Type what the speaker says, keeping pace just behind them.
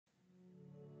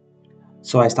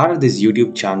So I started this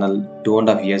YouTube channel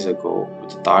 2.5 years ago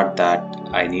with the thought that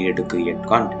I needed to create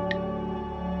content.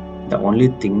 The only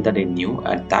thing that I knew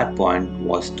at that point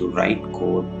was to write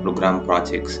code, program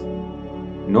projects.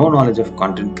 No knowledge of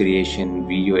content creation,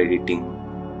 video editing,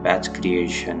 batch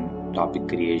creation, topic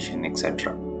creation,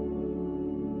 etc.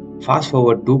 Fast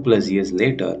forward 2+ years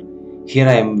later, here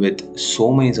I am with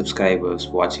so many subscribers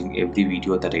watching every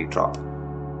video that I drop.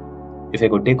 If I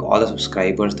could take all the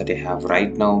subscribers that I have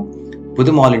right now, put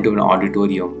them all into an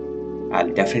auditorium,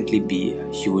 I'll definitely be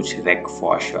a huge wreck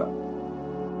for sure.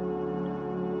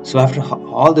 So after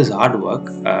all this hard work,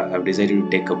 I've decided to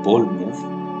take a bold move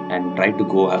and try to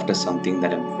go after something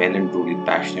that I'm well and truly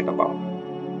passionate about.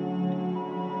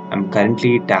 I'm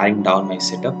currently tearing down my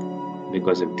setup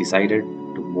because I've decided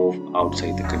to move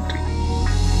outside the country.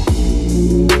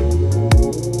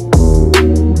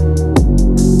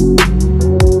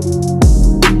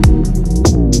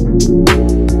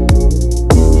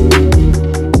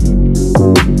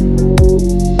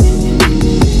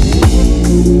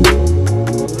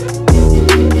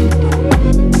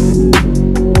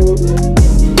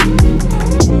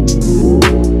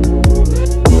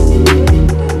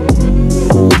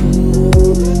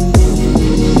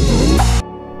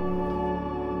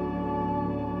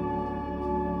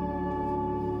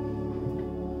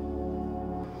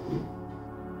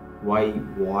 Why,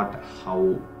 what,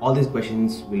 how, all these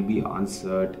questions will be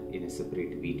answered in a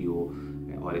separate video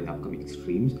or in upcoming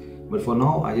streams. But for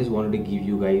now, I just wanted to give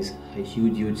you guys a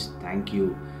huge thank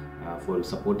you for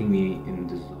supporting me in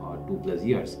this 2+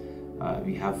 years.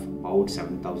 We have about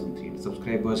 7,300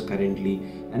 subscribers currently,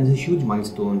 and it's a huge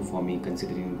milestone for me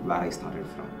considering where I started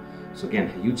from. So again,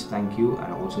 a huge thank you,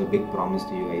 and also a big promise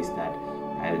to you guys that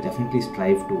I'll definitely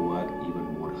strive to work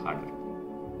even more harder.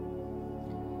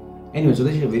 Anyway, so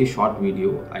this is a very short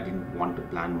video. I didn't want to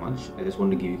plan much. I just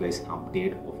want to give you guys an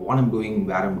update of what I'm doing,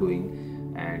 where I'm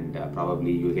doing, and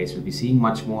probably you guys will be seeing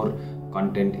much more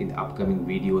content in the upcoming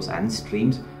videos and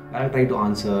streams where I'll try to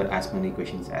answer as many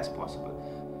questions as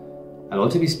possible. I'll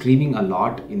also be streaming a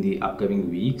lot in the upcoming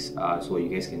weeks, so you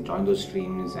guys can join those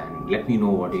streams and let me know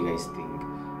what you guys think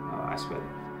as well.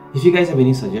 If you guys have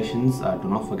any suggestions, do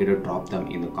not forget to drop them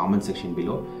in the comment section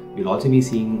below. We'll also be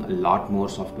seeing a lot more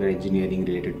software engineering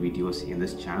related videos in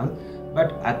this channel,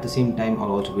 but at the same time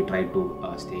I'll also be trying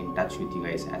to stay in touch with you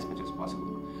guys as much as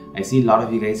possible. I see a lot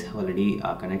of you guys have already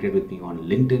connected with me on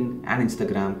LinkedIn and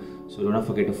Instagram, so do not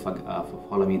forget to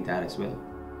follow me there as well.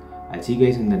 I'll see you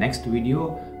guys in the next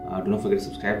video. Do not forget to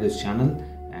subscribe to this channel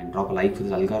and drop a like for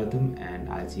this algorithm, and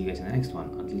I'll see you guys in the next one.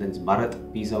 Until then, it's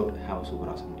Bharat. Peace out. Have a super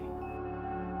awesome day.